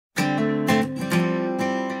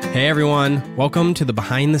Hey everyone, welcome to the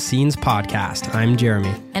Behind the Scenes podcast. I'm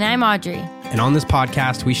Jeremy. And I'm Audrey. And on this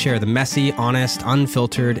podcast, we share the messy, honest,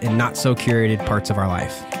 unfiltered, and not so curated parts of our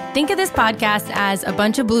life. Think of this podcast as a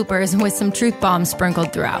bunch of bloopers with some truth bombs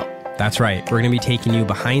sprinkled throughout. That's right. We're going to be taking you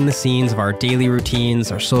behind the scenes of our daily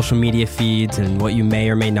routines, our social media feeds, and what you may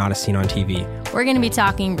or may not have seen on TV. We're going to be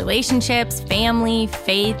talking relationships, family,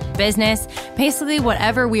 faith, business, basically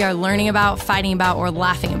whatever we are learning about, fighting about, or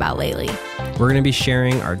laughing about lately. We're going to be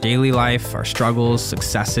sharing our daily life, our struggles,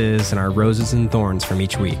 successes, and our roses and thorns from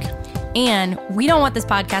each week. And we don't want this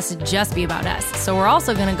podcast to just be about us, so we're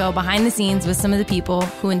also going to go behind the scenes with some of the people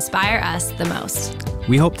who inspire us the most.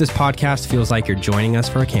 We hope this podcast feels like you're joining us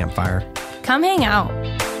for a campfire. Come hang out.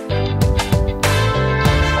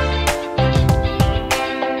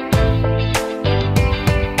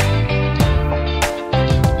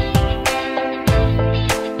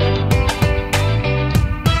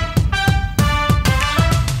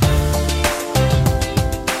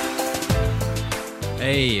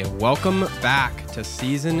 Hey, welcome back to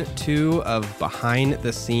season 2 of Behind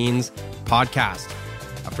the Scenes podcast.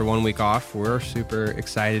 After 1 week off, we're super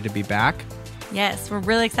excited to be back. Yes, we're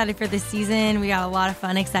really excited for this season. We got a lot of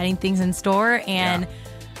fun, exciting things in store, and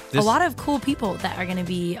a lot of cool people that are going to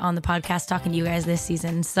be on the podcast talking to you guys this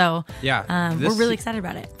season. So we're really excited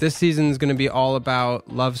about it. This season is going to be all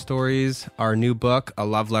about love stories, our new book, A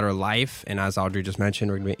Love Letter Life. And as Audrey just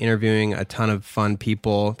mentioned, we're going to be interviewing a ton of fun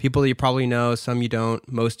people that you probably know, some you don't,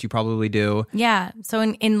 most you probably do. Yeah. So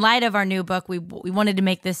in light of our new book, we wanted to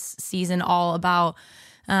make this season all about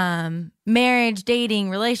marriage, dating,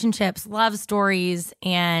 relationships, love stories,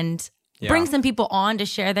 and bring some people on to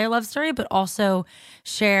share their love story, but also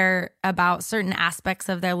share about certain aspects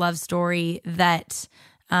of their love story that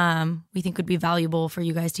we think would be valuable for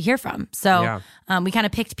you guys to hear from. So we kind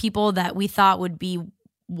of picked people that we thought would be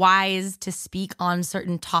wise to speak on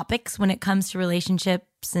certain topics when it comes to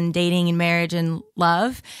relationships and dating and marriage and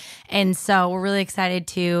love. And so we're really excited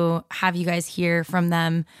to have you guys hear from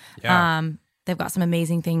them. They've got some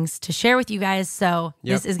amazing things to share with you guys. So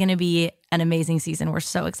this is going to be an amazing season. We're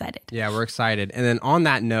so excited. Yeah, we're excited. And then on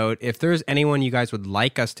that note, if there's anyone you guys would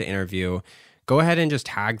like us to interview, go ahead and just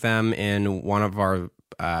tag them in one of our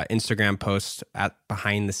Instagram posts at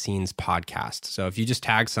Behind the Scenes podcast. So if you just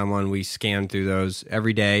tag someone, we scan through those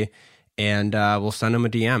every day, and we'll send them a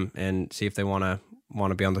DM and see if they want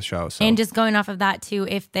to be on the show. So. And just going off of that too,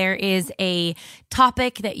 if there is a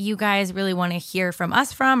topic that you guys really want to hear from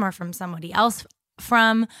us from, or from somebody else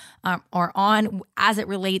from, or on, as it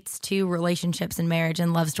relates to relationships and marriage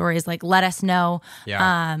and love stories, like, let us know.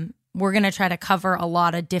 We're going to try to cover a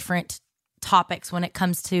lot of different topics when it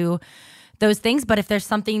comes to those things. But if there's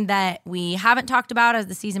something that we haven't talked about as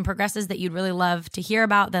the season progresses that you'd really love to hear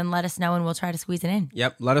about, then let us know and we'll try to squeeze it in.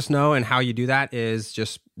 Yep. Let us know. And how you do that is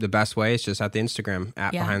just the best way. It's just at the Instagram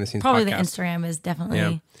at Behind the Scenes Probably podcast. The Instagram is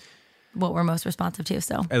definitely what we're most responsive to.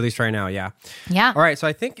 So at least right now. Yeah. Yeah. All right. So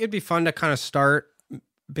I think it'd be fun to kind of start,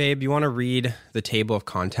 babe. You want to read the table of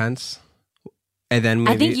contents? And then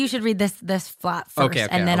maybe, I think you should read this flat first,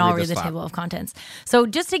 and then I'll read the table of contents. So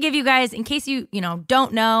just to give you guys, in case you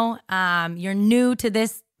don't know, you're new to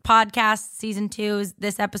this podcast, season 2,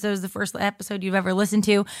 this episode is the first episode you've ever listened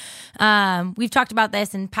to. We've talked about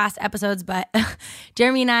this in past episodes, but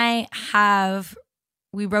Jeremy and I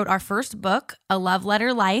we wrote our first book, A Love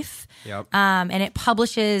Letter Life, and it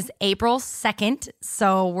publishes April 2nd.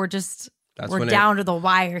 So we're down to the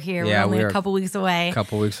wire here. We're only a couple weeks away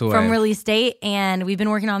from release date. And we've been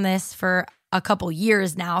working on this for a couple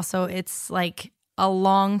years now. So it's like a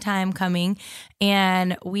long time coming.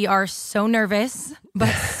 And we are so nervous,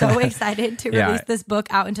 but so excited to release this book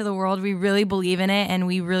out into the world. We really believe in it. And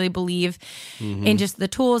we really believe in just the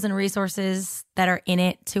tools and resources that are in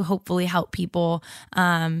it to hopefully help people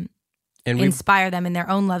and inspire them in their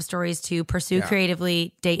own love stories to pursue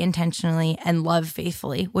creatively, date intentionally, and love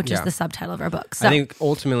faithfully, which is the subtitle of our book. So I think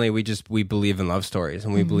ultimately we believe in love stories,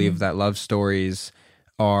 and we believe that love stories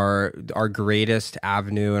are our greatest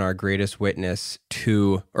avenue and our greatest witness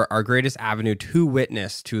to, or our greatest avenue to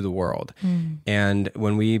witness to the world. And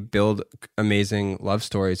when we build amazing love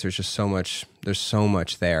stories, there's so much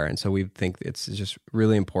there. And so we think it's just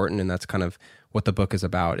really important, and that's kind of what the book is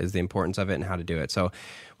about, is the importance of it and how to do it. So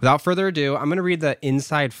without further ado, I'm going to read the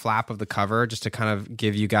inside flap of the cover just to kind of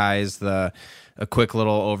give you guys a quick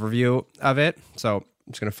little overview of it. So I'm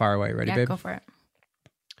just going to fire away. Ready, babe? Go for it.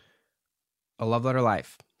 A Love Letter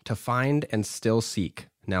Life. To find and still seek.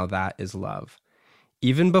 Now that is love.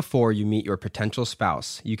 Even before you meet your potential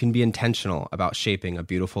spouse, you can be intentional about shaping a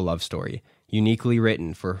beautiful love story, uniquely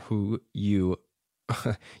written for who you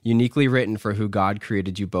uniquely written for who God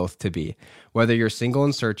created you both to be. Whether you're single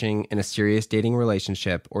and searching in a serious dating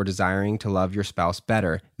relationship or desiring to love your spouse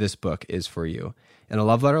better, this book is for you. In A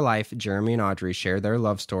Love Letter Life, Jeremy and Audrey share their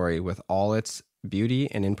love story with all its beauty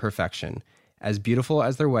and imperfection. As beautiful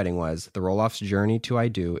as their wedding was, the Roloffs' journey to I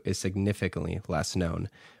Do is significantly less known.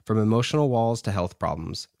 From emotional walls to health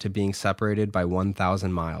problems, to being separated by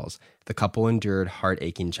 1,000 miles, the couple endured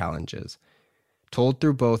heart-aching challenges. Told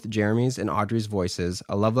through both Jeremy's and Audrey's voices,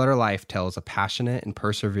 A Love Letter Life tells a passionate and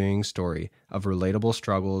persevering story of relatable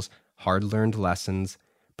struggles, hard-learned lessons,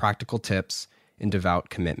 practical tips, and devout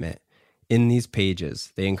commitment. In these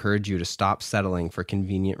pages, they encourage you to stop settling for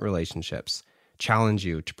convenient relationships, challenge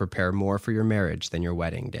you to prepare more for your marriage than your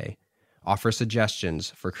wedding day, offer suggestions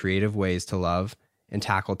for creative ways to love, and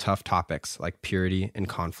tackle tough topics like purity and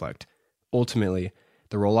conflict. Ultimately,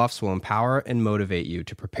 the Roloffs will empower and motivate you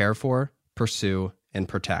to prepare for, pursue, and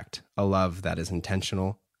protect a love that is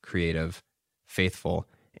intentional, creative, faithful,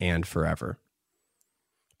 and forever.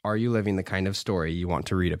 Are you living the kind of story you want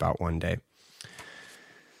to read about one day?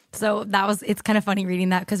 So it's kind of funny reading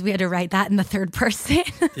that because we had to write that in the third person.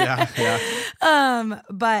 Yeah.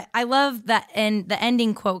 But I love that, and the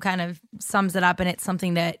ending quote kind of sums it up, and it's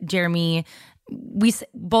something that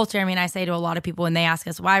both Jeremy and I say to a lot of people when they ask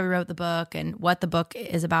us why we wrote the book and what the book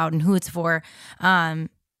is about and who it's for.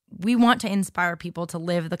 We want to inspire people to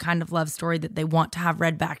live the kind of love story that they want to have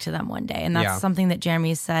read back to them one day. And that's something that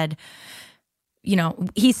Jeremy said,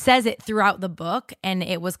 he says it throughout the book, and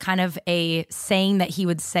it was kind of a saying that he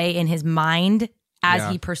would say in his mind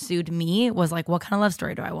as he pursued me, was like, what kind of love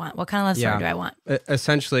story do I want? What kind of love story do I want?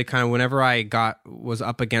 Essentially, kind of whenever I was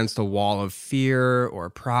up against a wall of fear or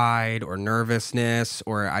pride or nervousness,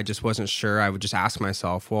 or I just wasn't sure, I would just ask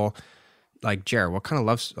myself, well, like, Jared, what kind of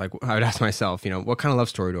love, I would ask myself, what kind of love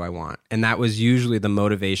story do I want? And that was usually the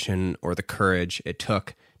motivation or the courage it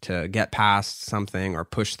took to get past something or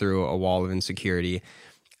push through a wall of insecurity.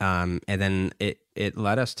 And then it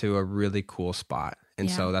led us to a really cool spot.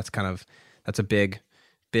 And so that's a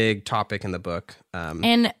big topic in the book.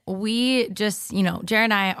 And we just, Jared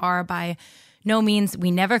and I are by no means, we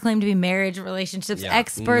never claim to be marriage relationships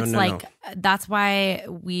experts. No. That's why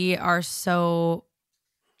we are so...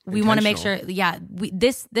 We want to make sure,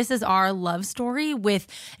 this is our love story with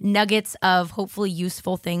nuggets of hopefully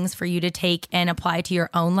useful things for you to take and apply to your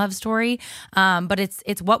own love story. But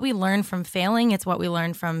it's what we learned from failing. It's what we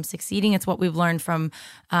learned from succeeding. It's what we've learned from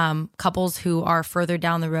couples who are further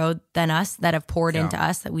down the road than us that have poured into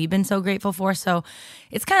us that we've been so grateful for. So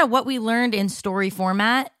it's kind of what we learned in story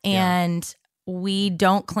format, and we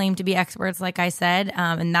don't claim to be experts, like I said.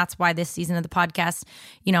 And that's why this season of the podcast,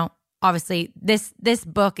 obviously this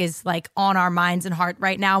book is like on our minds and heart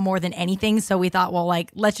right now more than anything. So we thought, well,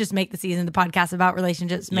 let's just make the season of the podcast about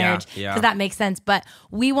relationships, marriage, because that makes sense. But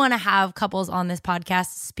we want to have couples on this podcast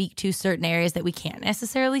speak to certain areas that we can't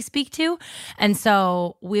necessarily speak to. And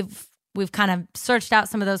so we've kind of searched out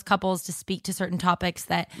some of those couples to speak to certain topics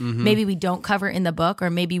that maybe we don't cover in the book, or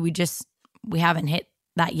maybe we haven't hit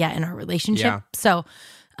that yet in our relationship. Yeah. So,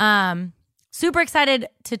 super excited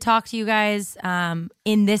to talk to you guys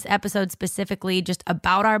in this episode specifically just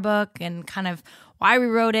about our book and kind of why we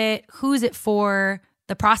wrote it, who's it for,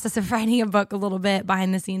 the process of writing a book a little bit,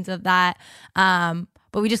 behind the scenes of that.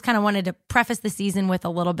 But we just kind of wanted to preface the season with a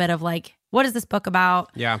little bit of what is this book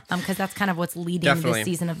about? Yeah. Because that's kind of what's leading this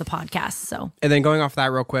season of the podcast. So, and then going off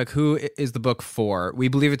that real quick, who is the book for? We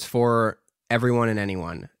believe it's for everyone and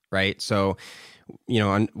anyone, right? So,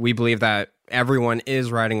 we believe that everyone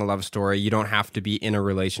is writing a love story. You don't have to be in a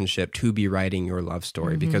relationship to be writing your love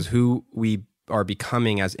story, because who we are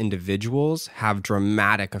becoming as individuals have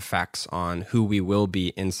dramatic effects on who we will be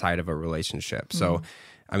inside of a relationship. So,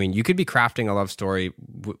 you could be crafting a love story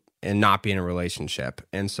and not be in a relationship.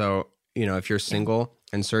 And so, if you're single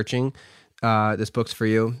and searching, this book's for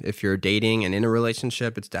you. If you're dating and in a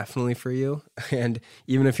relationship, it's definitely for you. And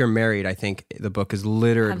even if you're married, I think the book is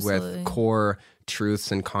littered with core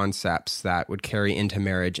truths and concepts that would carry into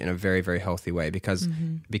marriage in a very, very healthy way, because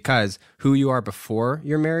who you are before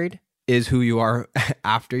you're married is who you are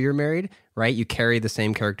after you're married, right? You carry the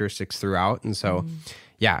same characteristics throughout. And so,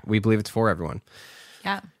 we believe it's for everyone.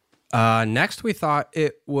 Yeah. Next, we thought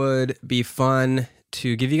it would be fun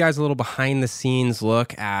to give you guys a little behind the scenes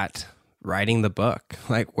look at writing the book,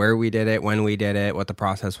 like where we did it, when we did it, what the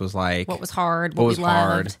process was like, what was hard,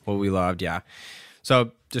 what we loved. Yeah.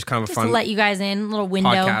 So just kind of a fun, to let you guys in, a little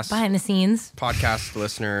window behind the scenes, podcast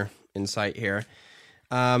listener insight here.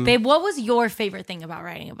 Babe, what was your favorite thing about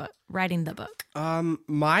writing the book?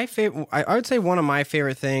 My favorite, I would say one of my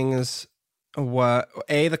favorite things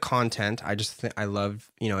The content. I just think I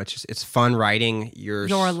love, it's fun writing your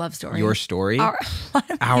love story. Your story. Our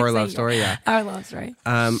love story, yeah. Our love story.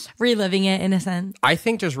 Reliving it in a sense. I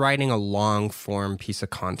think just writing a long form piece of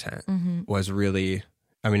content was really,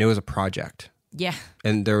 it was a project. Yeah.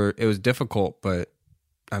 And it was difficult, but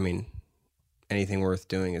anything worth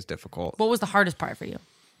doing is difficult. What was the hardest part for you?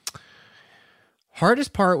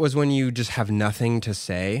 Hardest part was when you just have nothing to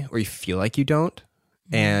say or you feel like you don't.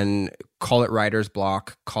 And call it writer's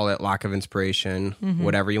block, call it lack of inspiration,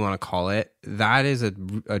 whatever you want to call it. That is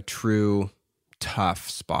a true tough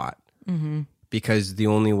spot because the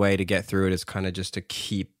only way to get through it is kind of just to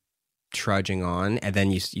keep trudging on, and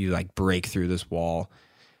then you like break through this wall,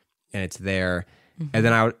 and it's there. And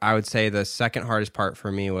then I would say the second hardest part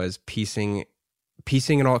for me was piecing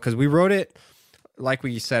it all, because we wrote it like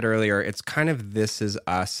we said earlier. It's kind of This Is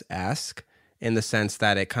Us-esque. In the sense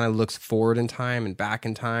that it kind of looks forward in time and back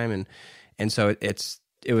in time, and so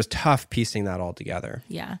it was tough piecing that all together.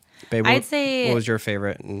 Yeah, Babe, I'd say. What was your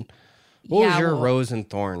favorite, and what was your rose and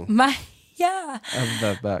thorn? Of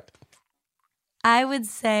the book. I would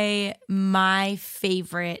say my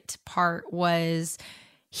favorite part was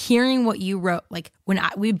hearing what you wrote. Like when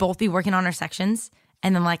we'd both be working on our sections,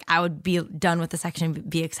 and then like I would be done with the section, and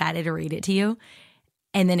be excited to read it to you.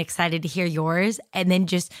 And then excited to hear yours. And then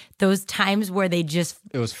just those times where it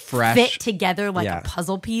was fresh, fit together like a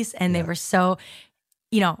puzzle piece. And they were so,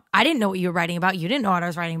 I didn't know what you were writing about. You didn't know what I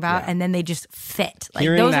was writing about. And then they just fit. Like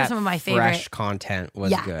hearing those are some of my favorite. Fresh content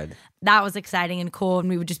was good. That was exciting and cool. And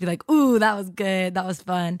we would just be like, ooh, that was good. That was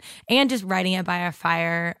fun. And just writing it by our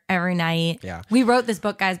fire every night. Yeah. We wrote this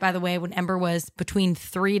book, guys, by the way, when Ember was between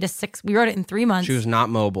 3 to 6. We wrote it in 3 months. She was not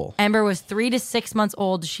mobile. Ember was 3 to 6 months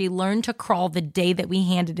old. She learned to crawl the day that we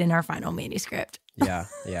handed in our final manuscript. Yeah.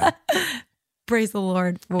 Praise the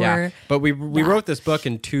Lord for But we wrote this book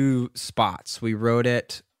in 2 spots. We wrote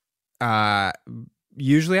it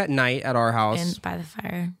usually at night at our house. And by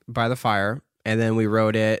the fire. And then we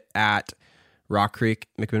wrote it at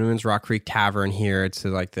McMiniman's Rock Creek Tavern here. It's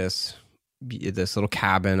like this little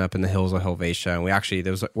cabin up in the hills of Helvetia. And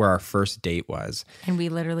that was where our first date was. And we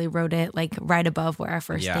literally wrote it like right above where our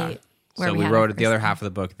first date. So we wrote the other half of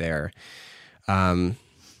the book there. Yeah,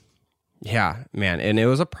 man. And it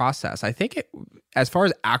was a process. I think as far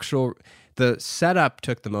as the setup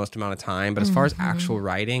took the most amount of time, but as far as actual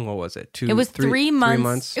writing, what was it? It was 3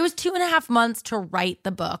 months. It was 2.5 months to write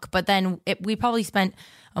the book, but then we probably spent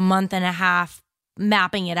a month and a half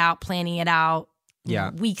mapping it out, planning it out.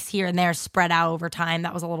 Yeah, weeks here and there spread out over time.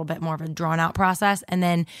 That was a little bit more of a drawn out process, and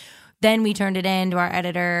then we turned it in to our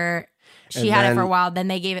editor. She had it for a while. Then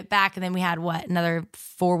they gave it back, and then we had another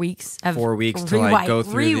 4 weeks of to like go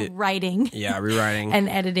through rewriting. Rewriting and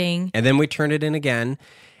editing, and then we turned it in again.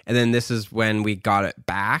 And then this is when we got it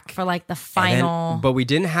back. For like the final. But we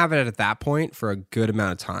didn't have it at that point for a good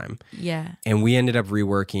amount of time. Yeah. And we ended up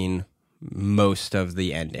reworking most of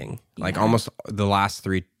the ending. Like almost the last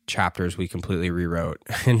 3 chapters we completely rewrote.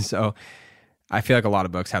 And so I feel like a lot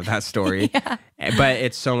of books have that story. But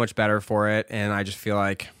it's so much better for it. And I just feel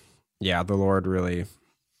like, the Lord really...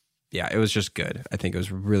 Yeah, it was just good. I think it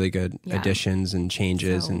was really good additions and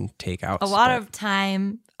changes and takeouts. A lot of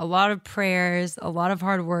time, a lot of prayers, a lot of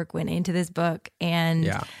hard work went into this book. And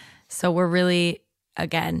so we're really,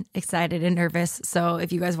 again, excited and nervous. So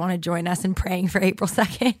if you guys want to join us in praying for April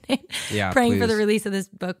 2nd, praying for the release of this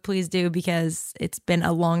book, please do, because it's been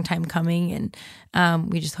a long time coming. And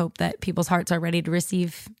we just hope that people's hearts are ready to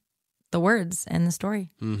receive the words and the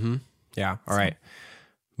story. Mm-hmm. Yeah. All right.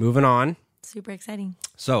 Moving on. Super exciting.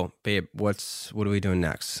 So, babe, what are we doing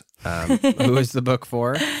next? Who is the book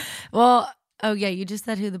for? Well, you just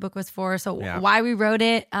said who the book was for. So why we wrote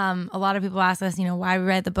it. A lot of people ask us, why we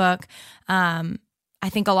read the book. I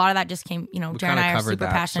think a lot of that just came, Jared and I are super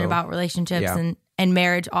passionate about relationships and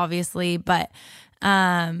marriage, obviously. But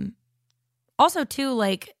also too,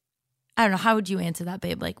 like, I don't know, how would you answer that,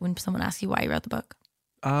 babe? Like when someone asks you why you wrote the book?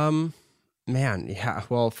 Well,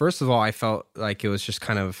 first of all, I felt like it was just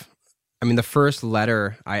kind of, the first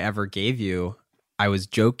letter I ever gave you, I was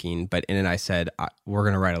joking, but in it I said, we're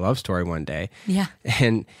going to write a love story one day. Yeah.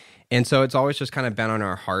 And so it's always just kind of been on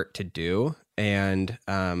our heart to do. And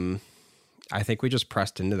I think we just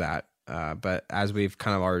pressed into that. But as we've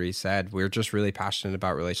kind of already said, we're just really passionate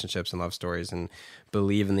about relationships and love stories and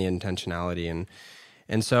believe in the intentionality.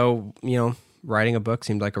 And so, writing a book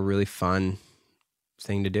seemed like a really fun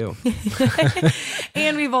thing to do.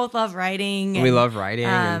 And we both love writing. We love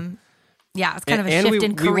writing. It's kind of a shift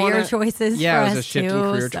in career choices. Yeah, it was a shift in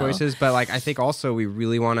career choices. But I think also we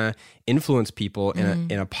really want to influence people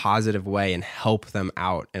in a positive way and help them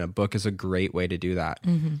out. And a book is a great way to do that.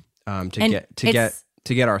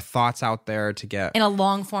 to get our thoughts out there, to get in a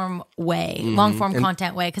long form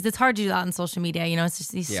content way, because it's hard to do that on social media. It's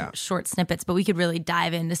just these short snippets, but we could really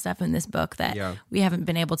dive into stuff in this book that we haven't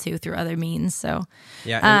been able to through other means. So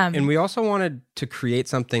and we also wanted to create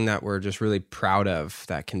something that we're just really proud of,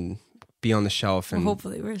 that can be on the shelf. And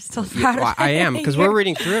hopefully we're still proud of it. I am, because we're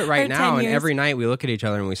reading through it right now, and every night we look at each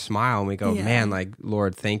other and we smile and we go, man, like,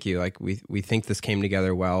 Lord, thank you. Like, we think this came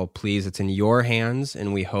together well. Please, it's in your hands,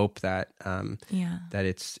 and we hope that that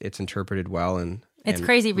it's interpreted well and it's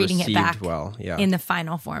crazy reading it back well, in the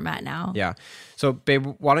final format now. Yeah. So, babe,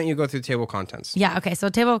 why don't you go through the table of contents? Yeah. Okay. So,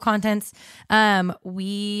 table of contents.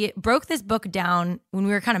 We broke this book down when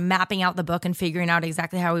we were kind of mapping out the book and figuring out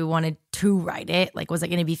exactly how we wanted to write it. Like, was it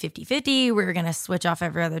going to be 50-50? We were going to switch off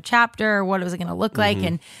every other chapter. What was it going to look like?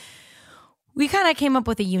 And we kind of came up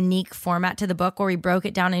with a unique format to the book where we broke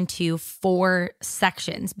it down into 4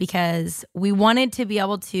 sections, because we wanted to be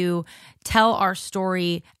able to tell our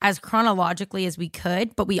story as chronologically as we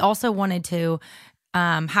could, but we also wanted to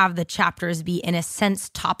have the chapters be, in a sense,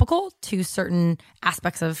 topical to certain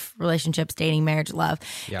aspects of relationships, dating, marriage, love.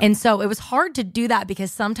 Yeah. And so it was hard to do that,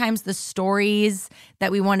 because sometimes the stories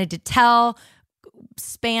that we wanted to tell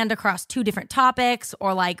spanned across 2 different topics,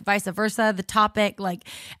 or like vice versa, the topic, like,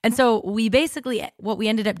 and so we basically, what we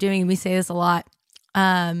ended up doing, and we say this a lot,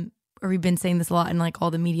 or we've been saying this a lot in like all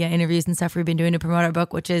the media interviews and stuff we've been doing to promote our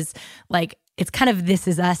book, which is like, it's kind of This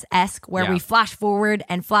Is Us-esque, where we flash forward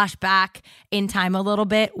and flash back in time a little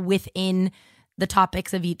bit within the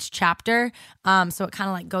topics of each chapter. So it kind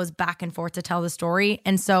of like goes back and forth to tell the story.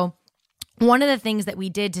 And so one of the things that we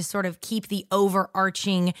did to sort of keep the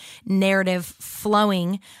overarching narrative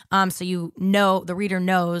flowing, so the reader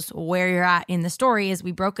knows where you're at in the story, is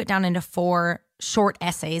we broke it down into 4 short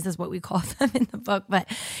essays, is what we call them in the book. But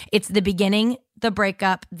it's the beginning, the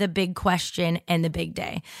breakup, the big question, and the big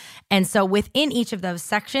day. And so within each of those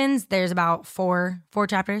sections, there's about four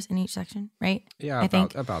chapters in each section, right? Yeah, I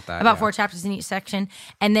think about that. About 4 chapters in each section.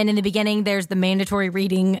 And then in the beginning, there's the mandatory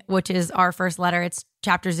reading, which is our first letter. It's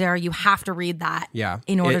chapter 0. You have to read that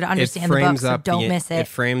in order to understand the book, so don't miss it. It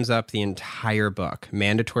frames up the entire book.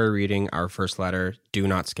 Mandatory reading, our first letter. Do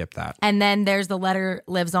not skip that. And then there's The Letter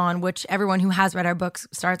Lives On, which everyone who has read our books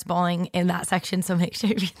starts bawling in that section. So make sure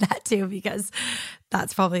you read that too, because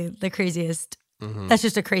that's probably the craziest. That's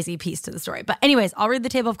just a crazy piece to the story. But anyways, I'll read the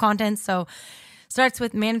table of contents. So starts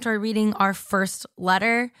with mandatory reading, our first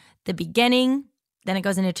letter, the beginning. Then it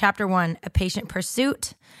goes into chapter 1, A Patient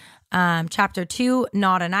Pursuit. Chapter 2,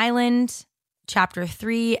 Not an Island. Chapter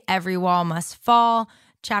 3, Every Wall Must Fall.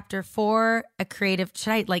 Chapter 4, A Creative.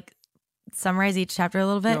 Should I like summarize each chapter a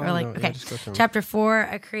little bit? Okay. Chapter 4,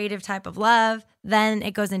 A Creative Type of Love. Then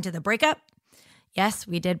it goes into the breakup. Yes,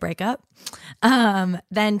 we did break up.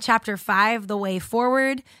 Then chapter 5, The Way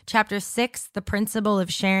Forward. Chapter 6, The Principle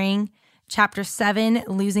of Sharing. Chapter 7,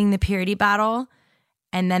 Losing the Purity Battle.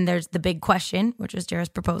 And then there's the big question, which was Jared's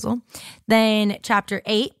proposal. Then chapter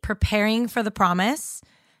 8, Preparing for the Promise.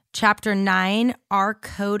 Chapter 9, Our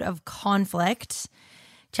Code of Conflict.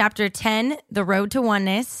 Chapter 10, The Road to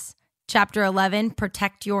Oneness. Chapter 11,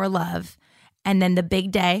 Protect Your Love. And then the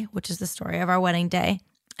big day, which is the story of our wedding day.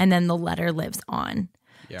 And then The Letter Lives On.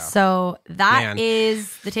 Yeah. So that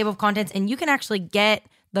is the table of contents. And you can actually get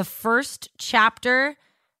the first chapter,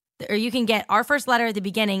 or you can get our first letter at the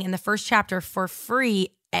beginning and the first chapter for free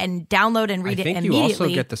and download and read it immediately. You also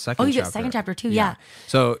get the second chapter. Oh, you get the second chapter too, yeah.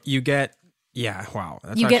 So you get, wow.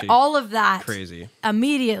 That's you get all of that crazy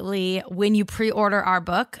immediately when you pre-order our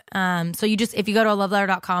book. So you just, if you go to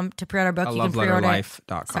loveletterlife.com to pre-order our book, you can pre-order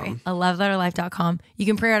loveletterlife.com. You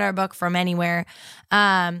can pre-order our book from anywhere.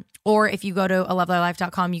 Or if you go to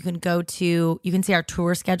loveletterlife.com, you can see our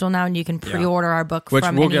tour schedule now, and you can pre-order our book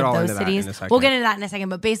from any of those cities. We'll get into that in a second.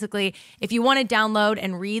 But basically, if you want to download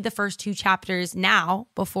and read the first 2 chapters now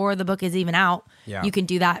before the book is even out, you can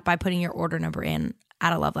do that by putting your order number in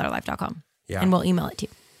at loveletterlife.com. Yeah. And we'll email it to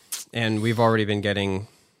you. And we've already been getting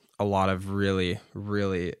a lot of really,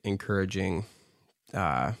 really encouraging,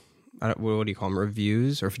 what do you call them,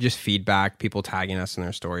 reviews or just feedback, people tagging us in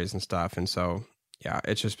their stories and stuff. And so, yeah,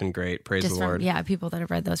 it's just been great. Praise the Lord. People that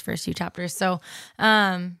have read those first 2 chapters. So,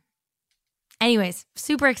 anyways,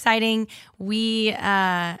 super exciting.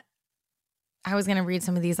 I was going to read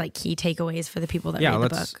some of these like key takeaways for the people that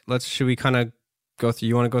read the book. Should we kind of go through?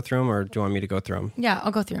 You want to go through them, or do you want me to go through them? Yeah,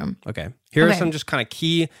 I'll go through them. Okay. Here are some just kind of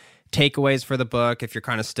key takeaways for the book. If you're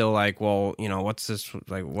kind of still like, well, what's this going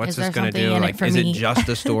to do? Like, is it just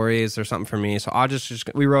a story? Is there something for me? So I'll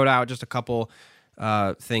we wrote out just a couple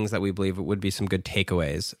things that we believe would be some good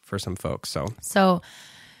takeaways for some folks. So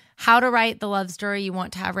how to write the love story you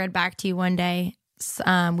want to have read back to you one day.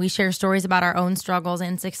 We share stories about our own struggles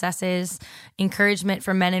and successes, encouragement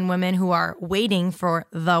for men and women who are waiting for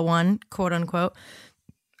the one, quote unquote,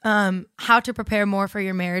 how to prepare more for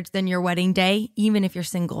your marriage than your wedding day, even if you're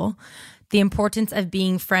single, the importance of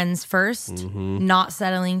being friends first, not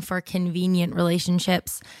settling for convenient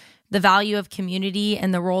relationships, the value of community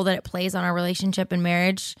and the role that it plays on our relationship and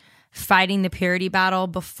marriage, fighting the purity battle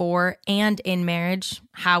before and in marriage,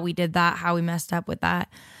 how we did that, how we messed up with that,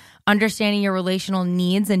 understanding your relational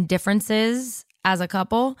needs and differences as a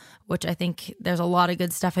couple, which I think there's a lot of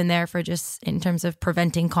good stuff in there for just in terms of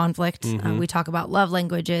preventing conflict. We talk about love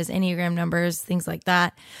languages, Enneagram numbers, things like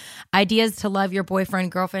that. Ideas to love your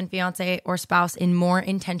boyfriend, girlfriend, fiance, or spouse in more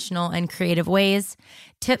intentional and creative ways.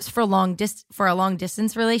 Tips for a long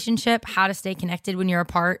distance relationship, how to stay connected when you're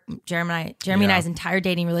apart. Jeremy and I's entire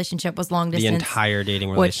dating relationship was long distance. The entire dating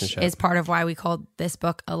relationship. Which is part of why we called this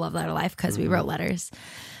book A Love Letter Life, because we wrote letters.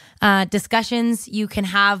 Discussions you can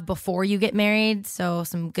have before you get married. So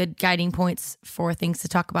some good guiding points for things to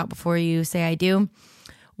talk about before you say I do.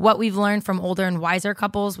 What we've learned from older and wiser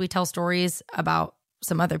couples. We tell stories about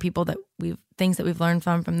some other people things that we've learned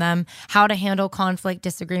from them, how to handle conflict,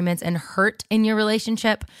 disagreements, and hurt in your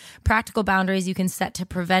relationship, practical boundaries you can set to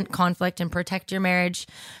prevent conflict and protect your marriage,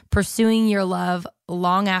 pursuing your love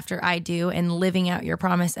long after I do, and living out your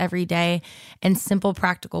promise every day, and simple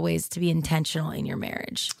practical ways to be intentional in your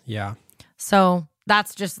marriage. Yeah. So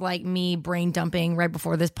that's just like me brain dumping right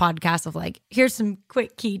before this podcast of like, here's some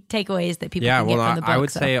quick key takeaways that people can get from the book. I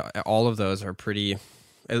would say all of those are pretty...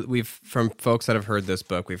 From folks that have heard this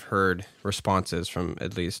book, we've heard responses from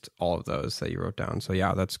at least all of those that you wrote down. So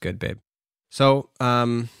yeah, that's good, babe. So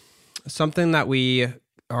something that we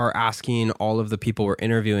are asking all of the people we're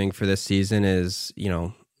interviewing for this season is,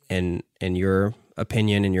 in your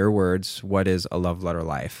opinion, in your words, what is a love letter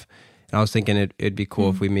life? And I was thinking it'd be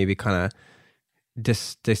cool if we maybe kind of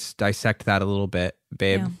dissect that a little bit,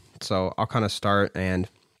 babe. Yeah. So I'll kind of start, and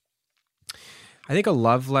I think a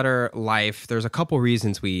love letter life, there's a couple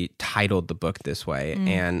reasons we titled the book this way.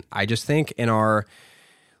 And I just think in our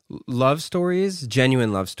love stories,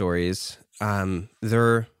 genuine love stories,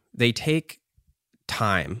 they take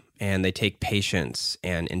time and they take patience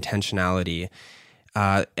and intentionality.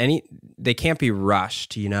 They can't be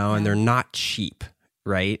rushed, and they're not cheap,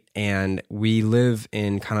 right? And we live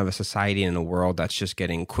in kind of a society and a world that's just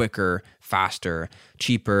getting quicker, faster,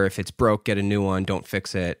 cheaper. If it's broke, get a new one, don't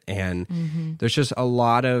fix it. And there's just a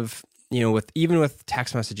lot of, even with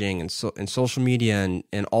text messaging and social media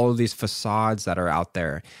and all of these facades that are out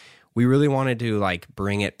there, we really wanted to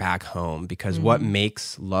bring it back home, because what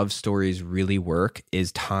makes love stories really work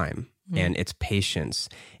is time. And it's patience,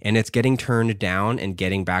 and it's getting turned down and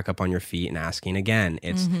getting back up on your feet and asking again.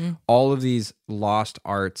 It's all of these lost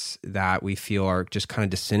arts that we feel are just kind of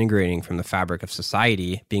disintegrating from the fabric of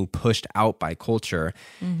society, being pushed out by culture.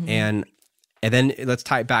 And then let's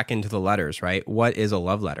tie it back into the letters, right? What is a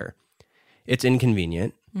love letter? It's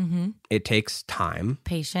inconvenient. It takes time.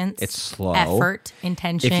 Patience. It's slow. Effort.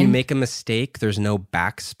 Intention. If you make a mistake, there's no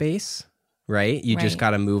backspace, right? You just got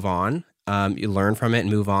to move on. You learn from it and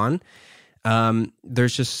move on.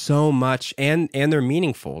 There's just so much, and they're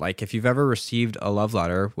meaningful. Like if you've ever received a love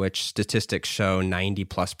letter, which statistics show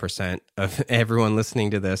 90+% of everyone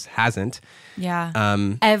listening to this hasn't.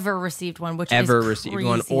 Yeah. Ever received one, which ever is received crazy.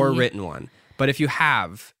 one or written one. But if you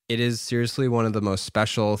have, it is seriously one of the most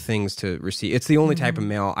special things to receive. It's the only type of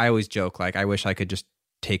mail. I always joke, I wish I could just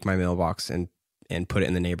take my mailbox and put it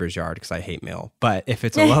in the neighbor's yard, because I hate mail. But if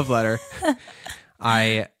it's a love letter,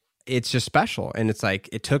 it's just special. And it's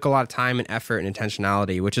it took a lot of time and effort and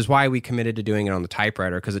intentionality, which is why we committed to doing it on the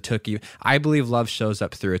typewriter, because it took you. I believe love shows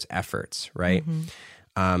up through its efforts, right?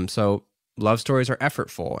 So love stories are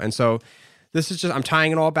effortful. And so this is just, I'm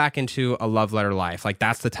tying it all back into a love letter life.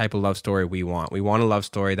 That's the type of love story we want. We want a love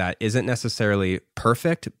story that isn't necessarily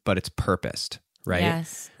perfect, but it's purposed, right?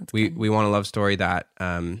 Yes. We want a love story that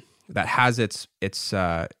that has its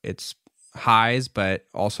highs, but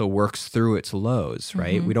also works through its lows,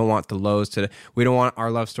 right? We don't want we don't want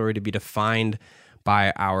our love story to be defined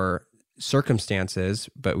by our circumstances,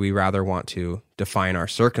 but we rather want to define our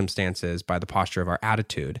circumstances by the posture of our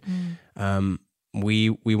attitude. We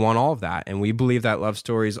want all of that, and we believe that love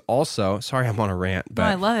stories also, sorry I'm on a rant, but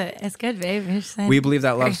I love it. It's good, babe. We believe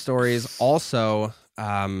that love stories also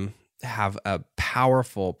have a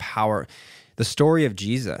powerful power. The story of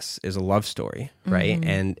Jesus is a love story, right?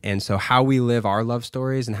 And so how we live our love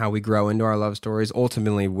stories and how we grow into our love stories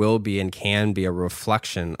ultimately will be and can be a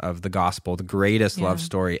reflection of the gospel, the greatest love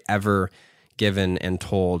story ever given and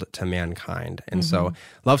told to mankind. And so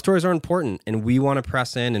love stories are important, and we want to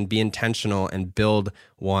press in and be intentional and build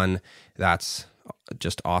one that's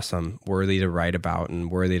just awesome, worthy to write about and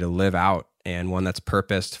worthy to live out, and one that's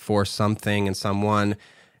purposed for something and someone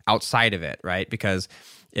outside of it, right? Because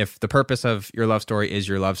if the purpose of your love story is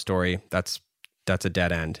your love story, that's a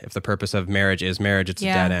dead end. If the purpose of marriage is marriage, it's a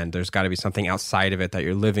dead end. There's got to be something outside of it that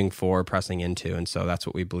you're living for, pressing into. And so that's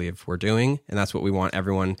what we believe we're doing, and that's what we want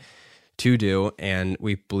everyone to do. And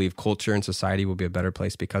we believe culture and society will be a better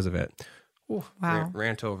place because of it. Ooh, wow.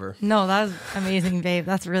 Rant over. No, that was amazing, babe.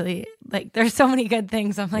 That's really, like, there's so many good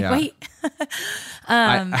things. I'm like, wait.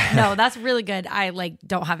 No, that's really good. I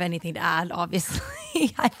don't have anything to add, obviously.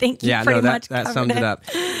 I think you pretty much that sums it up.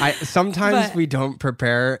 Sometimes we don't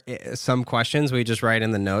prepare some questions. We just write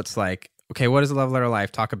in the notes like, okay, what is a love letter life?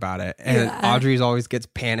 Talk about it. And Audrey's always gets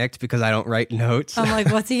panicked because I don't write notes. I'm like,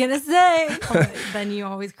 what's he going to say? Then you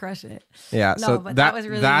always crush it. Yeah. No, so that was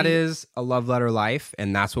really that is a love letter life.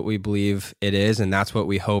 And that's what we believe it is. And that's what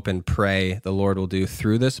we hope and pray the Lord will do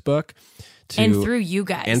through this book. And through you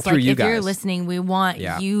guys. And through you guys. If you're listening, we want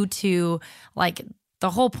you to, like, the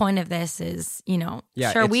whole point of this is,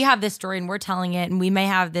 sure, we have this story and we're telling it, and we may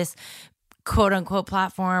have this quote unquote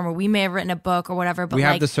platform, or we may have written a book or whatever, but we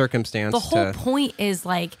have the circumstance. The whole point is,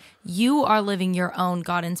 like, you are living your own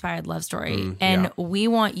God-inspired love story, and we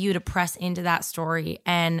want you to press into that story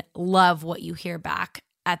and love what you hear back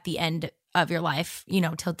at the end of your life,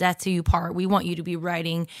 till death do you part. We want you to be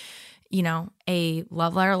writing, a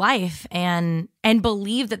love letter life, and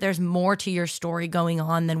believe that there's more to your story going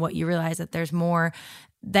on than what you realize, that there's more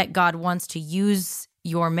that God wants to use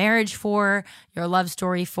your marriage for, your love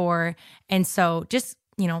story for. And so just,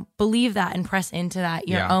 believe that and press into that,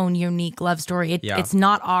 your own unique love story. It's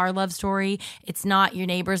not our love story. It's not your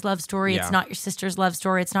neighbor's love story. It's not your sister's love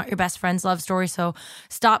story. It's not your best friend's love story. So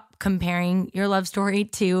stop comparing your love story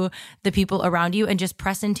to the people around you and just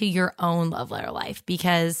press into your own love letter life,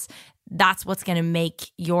 because that's what's going to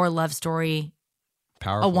make your love story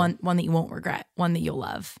powerful. One that you won't regret, one that you'll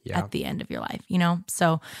love at the end of your life,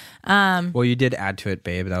 So, well, you did add to it,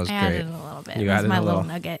 babe. That was great. I added a little bit. That's my little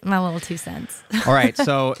nugget, my little 2 cents. All right.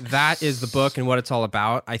 So that is the book and what it's all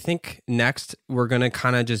about. I think next we're going to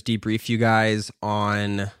kind of just debrief you guys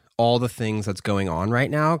on all the things that's going on right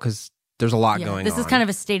now, because there's a lot going on. This is kind of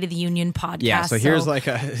a State of the Union podcast. Yeah. So here's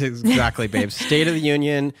exactly, babe. State of the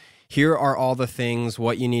Union. Here are all the things,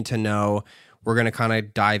 what you need to know. We're going to kind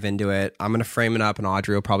of dive into it. I'm going to frame it up, and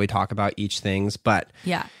Audrey will probably talk about each things. But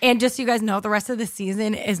yeah, and just so you guys know, the rest of the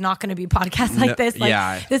season is not going to be podcasts like this.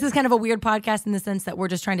 This is kind of a weird podcast in the sense that we're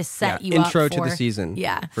just trying to set you intro up to the season.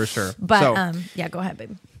 Yeah, for sure. But go ahead,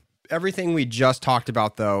 babe. Everything we just talked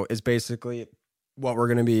about, though, is basically what we're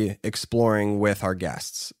going to be exploring with our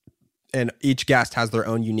guests. And each guest has their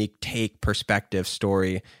own unique take, perspective,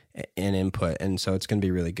 story, and input. And so it's going to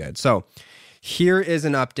be really good. So here is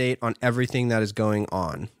an update on everything that is going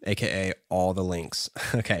on, aka all the links.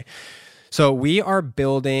 Okay. So we are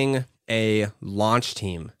building a launch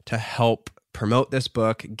team to help promote this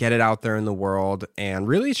book, get it out there in the world. And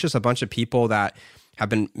really, it's just a bunch of people that have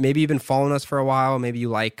been, maybe you've been following us for a while. Maybe you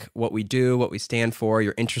like what we do, what we stand for.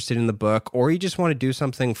 You're interested in the book, or you just want to do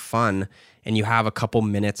something fun and you have a couple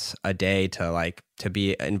minutes a day to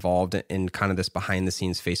be involved in kind of this behind the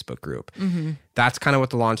scenes Facebook group. Mm-hmm. That's kind of what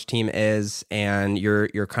the launch team is. And you're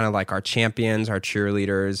kind of like our champions, our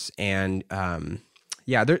cheerleaders. And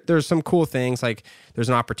there's some cool things. Like there's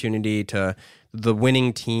an opportunity to the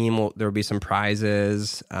winning team. There'll be some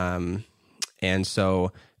prizes. And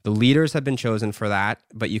so the leaders have been chosen for that,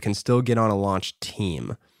 but you can still get on a launch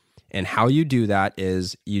team. And how you do that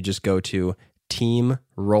is you just go to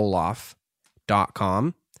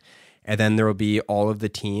teamrolloff.com, and then there will be all of the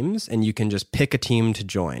teams, and you can just pick a team to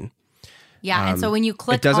join. Yeah, and so when you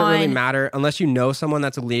click it doesn't really matter. Unless you know someone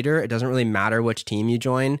that's a leader, it doesn't really matter which team you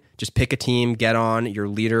join. Just pick a team, get on. Your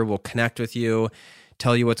leader will connect with you,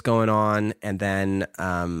 tell you what's going on, and then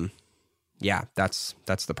that's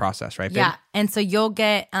the process, right, babe? Yeah, and so you'll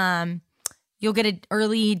get an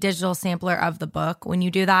early digital sampler of the book when you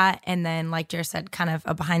do that, and then, like Jer said, kind of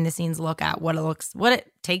a behind the scenes look at what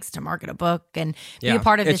it takes to market a book and be a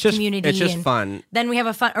part of this community. It's just fun. Then we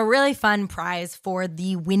have a really fun prize for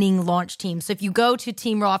the winning launch team. So if you go to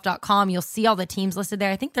teamrolloff.com, you'll see all the teams listed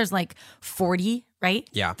there. I think there's like 40, right?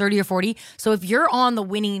 Yeah, 30 or 40. So if you're on the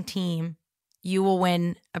winning team, you will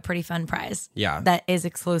win a pretty fun prize. Yeah, that is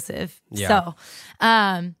exclusive. Yeah. So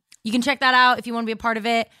you can check that out if you want to be a part of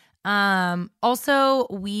it. Also,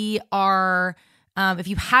 we are, if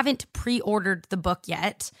you haven't pre-ordered the book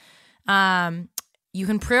yet, you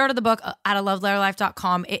can pre-order the book at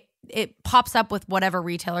loveletterlife.com. it pops up with whatever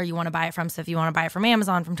retailer you want to buy it from. So if you want to buy it from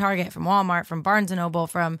Amazon, from Target, from Walmart, from Barnes & Noble,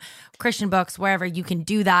 from Christian Books, wherever, you can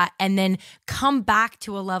do that. And then come back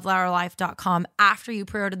to aloveletterlife.com after you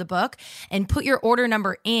pre-order the book and put your order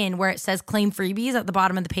number in where it says claim freebies at the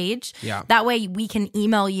bottom of the page. Yeah. That way we can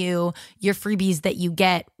email you your freebies that you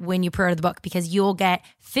get when you pre-order the book, because you'll get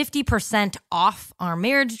 50% off our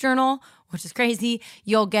marriage journal, which is crazy.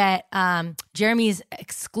 You'll get Jeremy's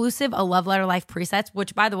exclusive A Love Letter Life presets,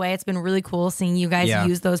 which, by the way, it's been really cool seeing you guys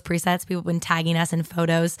use those presets. People have been tagging us in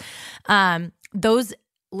photos. Those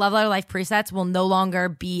Love Letter Life presets will no longer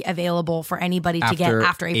be available for anybody to get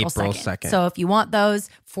after April 2nd. So if you want those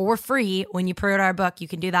for free when you pre-order our book, you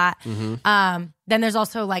can do that. Mm-hmm. Then there's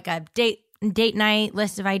also like a date night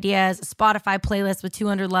list of ideas, a Spotify playlist with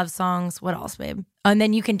 200 love songs. What else, babe? And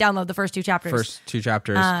then you can download the first two chapters.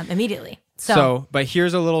 Immediately. So, but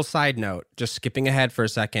here's a little side note, just skipping ahead for a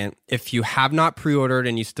second. If you have not pre-ordered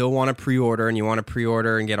and you still want to pre-order and you want to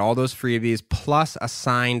pre-order and get all those freebies plus a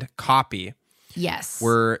signed copy, yes,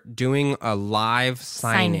 we're doing a live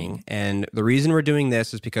signing. And the reason we're doing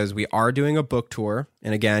this is because we are doing a book tour.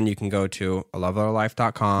 And again, you can go to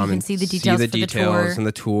aloveletterlife.com and see the details and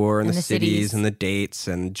the tour and the cities and the dates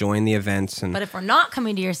and join the events. But if we're not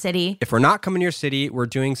coming to your city, we're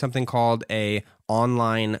doing something called a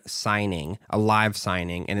online signing, a live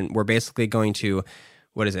signing. And we're basically going to,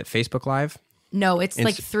 what is it, Facebook Live? No, it's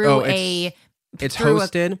like through it's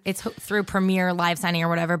hosted. It's through Premiere Live Signing or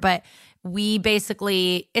whatever. But we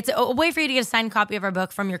basically, it's a way for you to get a signed copy of our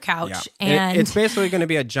book from your couch. Yeah. And it's basically going to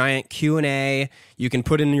be a giant Q&A. You can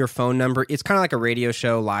put in your phone number. It's kind of like a radio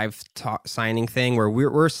show live signing thing where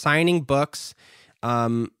we're signing books,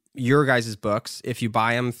 your guys' books, if you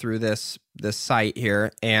buy them through this site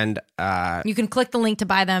here. And you can click the link to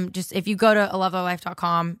buy them. Just if you go to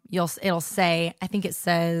aloveletterlife.com, it'll say, I think it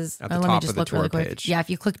says, at the top of the tour page. Yeah, if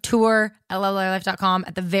you click tour at aloveletterlife.com,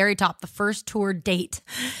 at the very top, the first tour date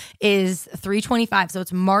is 3/25. So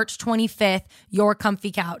it's March 25th, your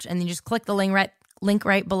comfy couch. And then you just click the link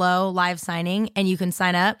right below live signing, and you can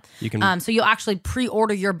sign up. You can, so you'll actually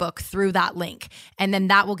pre-order your book through that link, and then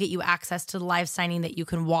that will get you access to the live signing that you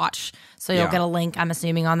can watch. So you'll get a link, I'm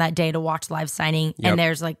assuming, on that day to watch live signing. Yep. And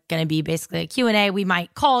there's like going to be basically a Q&A. We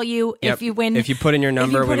might call you if you win. If you put in your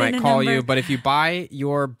number, we might call you. But if you buy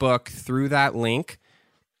your book through that link,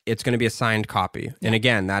 it's going to be a signed copy. Yep. And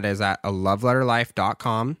again, that is at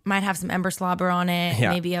aloveletterlife.com. Might have some Ember Slobber on it.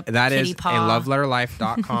 Yeah. Maybe a that kitty is paw.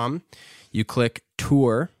 aloveletterlife.com. You click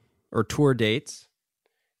tour or tour dates,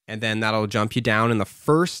 and then that'll jump you down. And the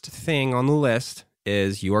first thing on the list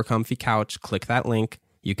is your comfy couch. Click that link.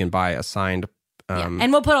 You can buy a signed.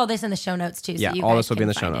 And we'll put all this in the show notes too. So yeah, you all guys this will be in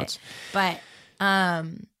the show find notes. But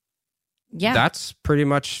yeah, that's pretty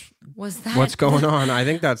much what's going on. I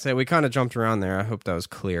think that's it. We kind of jumped around there. I hope that was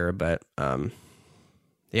clear, but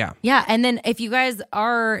yeah. Yeah. And then if you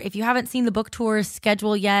haven't seen the book tour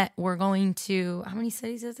schedule yet, we're going to, how many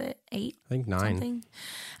cities is it? 8? I think 9. Something.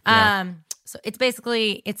 Yeah. So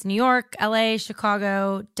it's New York, LA,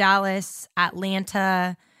 Chicago, Dallas,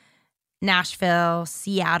 Atlanta, Nashville,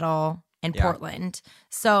 Seattle, and Portland.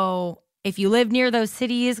 So if you live near those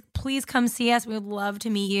cities, please come see us. We would love to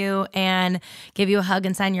meet you and give you a hug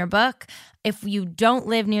and sign your book. If you don't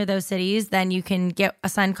live near those cities, then you can get a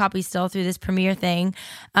signed copy still through this Premiere thing.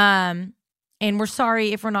 And we're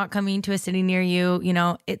sorry if we're not coming to a city near you. You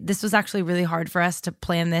know, this was actually really hard for us to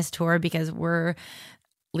plan this tour because we're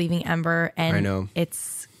leaving Ember, and I know.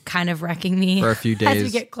 It's kind of wrecking me for a few days as we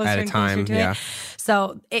get closer at a and time. Closer to it.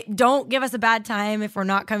 So don't give us a bad time if we're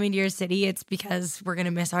not coming to your city. It's because we're going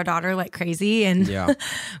to miss our daughter like crazy, and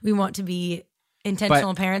we want to be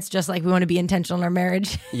intentional parents, just like we want to be intentional in our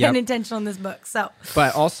marriage and intentional in this book. So,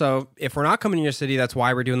 but also, if we're not coming to your city, that's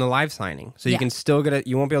why we're doing the live signing. So you can still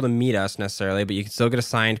you won't be able to meet us necessarily, but you can still get a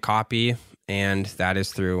signed copy, and that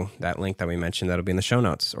is through that link that we mentioned. That'll be in the show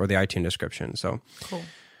notes or the iTunes description. So, cool,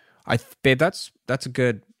 babe. That's a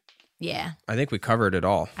good. Yeah. I think we covered it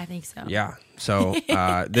all. I think so. Yeah. So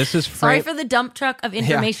this is sorry for the dump truck of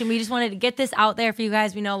information. We just wanted to get this out there for you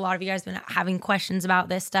guys. We know a lot of you guys have been having questions about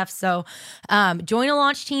this stuff. So join a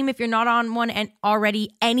launch team if you're not on one, and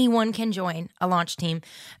already anyone can join a launch team.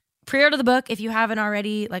 Pre-order the book if you haven't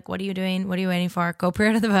already. Like, what are you doing? What are you waiting for? Go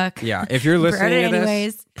pre-order the book. Yeah. If you're listening to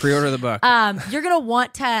this, pre-order the book. You're going to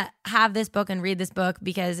want to have this book and read this book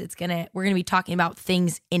because we're going to be talking about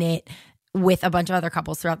things in it with a bunch of other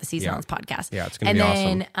couples throughout the season on this podcast. Yeah, it's going to be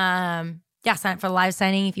awesome. And then, sign up for the live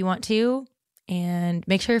signing if you want to. And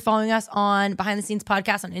make sure you're following us on Behind the Scenes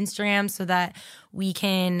Podcast on Instagram so that we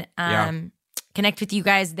can connect with you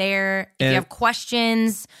guys there. If you have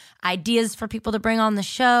questions, ideas for people to bring on the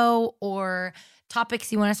show, or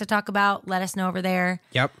topics you want us to talk about, let us know over there.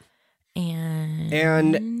 Yep. And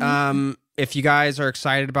if you guys are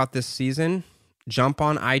excited about this season, jump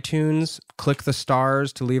on iTunes, click the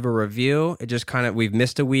stars to leave a review. It just we've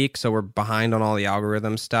missed a week, so we're behind on all the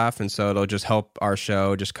algorithm stuff, and so it'll just help our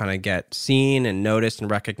show just kind of get seen and noticed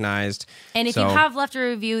and recognized. And if you have left a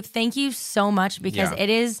review, thank you so much, because it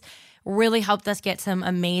is really helped us get some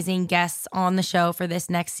amazing guests on the show for this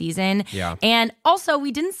next season. Yeah. And also,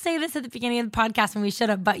 we didn't say this at the beginning of the podcast when we should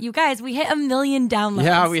have, but you guys, we hit 1 million downloads.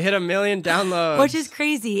 Yeah, we hit 1 million downloads. Which is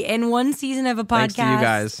crazy. In one season of a podcast, thanks to you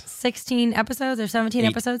guys. 16 episodes or 17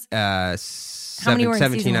 episodes? How many were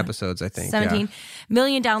 17 episodes, I think. 17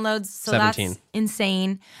 million downloads. So 17. That's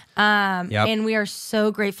insane. And we are so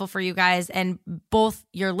grateful for you guys. And both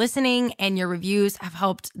your listening and your reviews have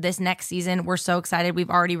helped this next season. We're so excited. We've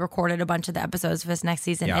already recorded a bunch of the episodes for this next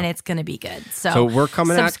season, and it's going to be good. So we're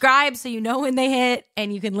coming subscribe so you know when they hit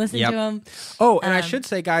and you can listen to them. Oh, and I should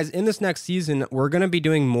say, guys, in this next season, we're going to be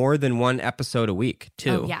doing more than one episode a week,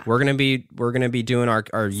 too. Oh, yeah. We're going to be doing our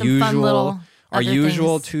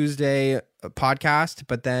usual Tuesday podcast,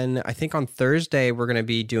 but then I think on Thursday we're going to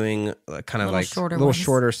be doing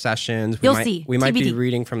shorter sessions. We might be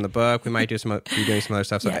reading from the book. We might be doing some other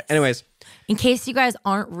stuff. So, anyways, in case you guys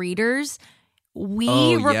aren't readers,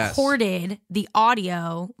 we recorded the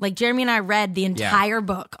audio. Like Jeremy and I read the entire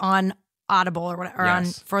book on Audible or whatever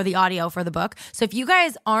for the audio for the book. So if you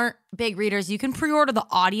guys aren't big readers, you can pre-order the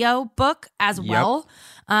audio book as well.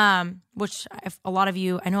 Which a lot of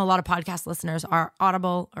you, I know a lot of podcast listeners are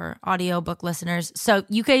Audible or audio book listeners. So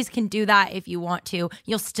you guys can do that if you want to.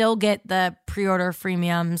 You'll still get the pre-order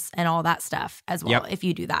freemiums and all that stuff as well if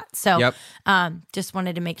you do that. So just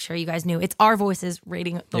wanted to make sure you guys knew it's our voices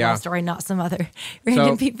reading the love story, not some other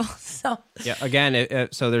random people. So again,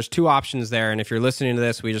 so there's two options there. And if you're listening to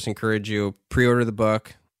this, we just encourage you, pre-order the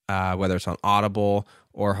book, whether it's on Audible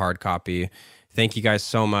or hard copy. Thank you guys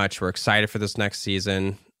so much. We're excited for this next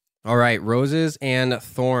season. All right, Roses and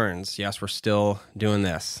Thorns. Yes, we're still doing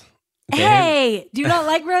this. Hey, do you not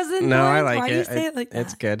like Roses and No, Thorns? I like Why it. Do you say it like that?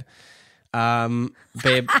 It's good.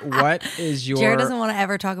 Babe, what is your... Jared doesn't want to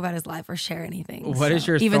ever talk about his life or share anything. What is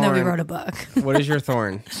your thorn? Even though we wrote a book. What is your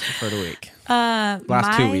thorn for the week?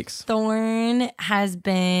 Last 2 weeks. My thorn has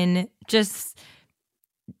been just...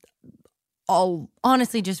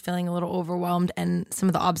 honestly just feeling a little overwhelmed, and some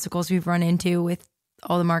of the obstacles we've run into with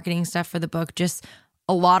all the marketing stuff for the book. Just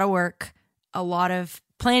a lot of work, a lot of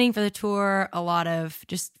planning for the tour, a lot of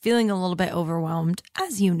just feeling a little bit overwhelmed,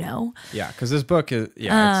 as you know. Yeah, because this book is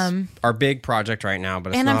it's our big project right now, but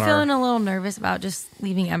it's not. And I'm feeling a little nervous about just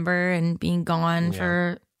leaving Ember and being gone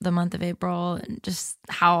for the month of April, and just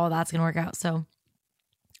how all that's going to work out. So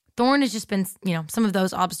thorn has just been, some of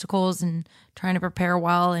those obstacles, and trying to prepare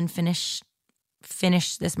well and finish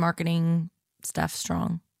this marketing stuff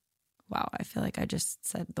strong. Wow, I feel like I just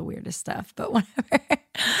said the weirdest stuff, but whatever.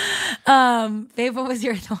 Babe, what was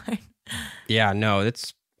your thorn? Yeah, no,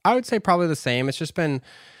 I would say probably the same. It's just been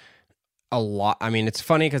a lot. I mean, it's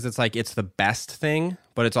funny because it's like it's the best thing,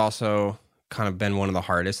 but it's also kind of been one of the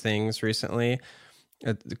hardest things recently.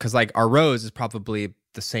 Because like our Rose is probably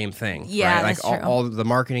the same thing. Yeah, right? Like all the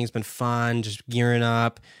marketing's been fun, just gearing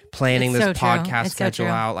up, planning this podcast schedule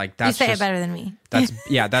out. Like that's you say it better than me. That's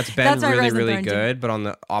been really, really good. But on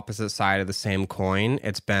the opposite side of the same coin,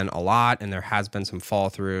 it's been a lot, and there has been some fall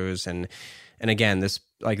throughs. And again, this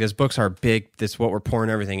books are big. This is what we're pouring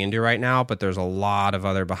everything into right now. But there's a lot of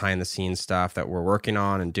other behind the scenes stuff that we're working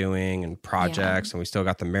on and doing, and projects. And we still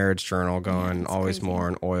got the marriage journal going, always crazy. More,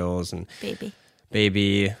 and oils and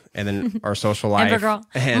baby, and then our social life, and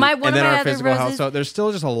then our physical health. So there's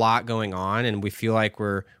still just a lot going on, and we feel like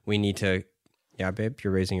we need to. Yeah, babe,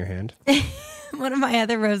 you're raising your hand. One of my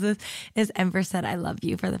other roses is Ember said, "I love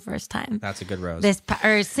you" for the first time. That's a good rose.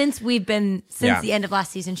 Since the end of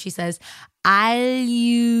last season, she says, "I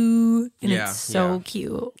you," and it's so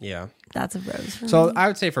cute. Yeah, that's a rose. So I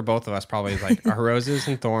would say for both of us, probably like our roses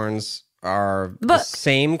and thorns are the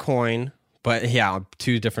same coin, but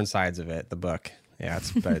two different sides of it. The book. Yeah,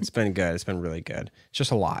 it's been good. It's been really good. It's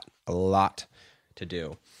just a lot to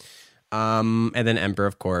do. And then Ember,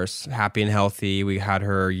 of course, happy and healthy. We had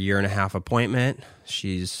her 1.5-year appointment.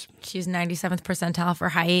 She's 97th percentile for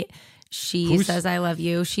height. She says, "I love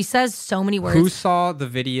you." She says so many words. Who saw the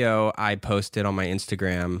video I posted on my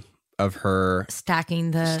Instagram of her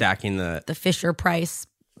stacking the Fisher Price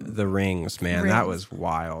the rings? Man, that was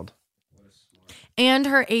wild. And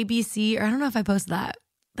her ABC, or I don't know if I posted that.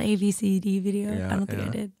 The ABCD video. I don't think I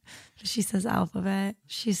did. She says alphabet.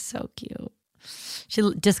 She's so cute. She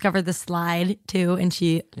discovered the slide too, and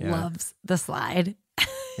she loves the slide.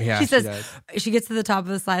 Yeah, she says, she gets to the top of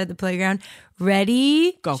the slide of the playground.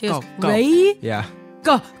 Ready? Go, she go, goes, go. Ready? Yeah.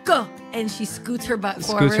 Go, go. And she scoots her butt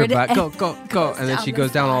forward. Scoots her butt. Go, go, go. And then she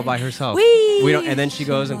goes down all by herself. Whee! And then she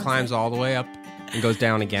goes and climbs all the way up and goes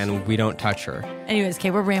down again. We don't touch her. Anyways,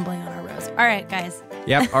 okay, we're rambling on our rose. All right, guys.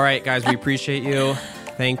 Yep. All right, guys. We appreciate you.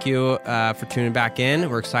 Thank you for tuning back in.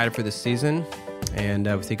 We're excited for this season, and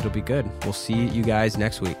we think it'll be good. We'll see you guys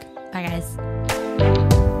next week. Bye, guys.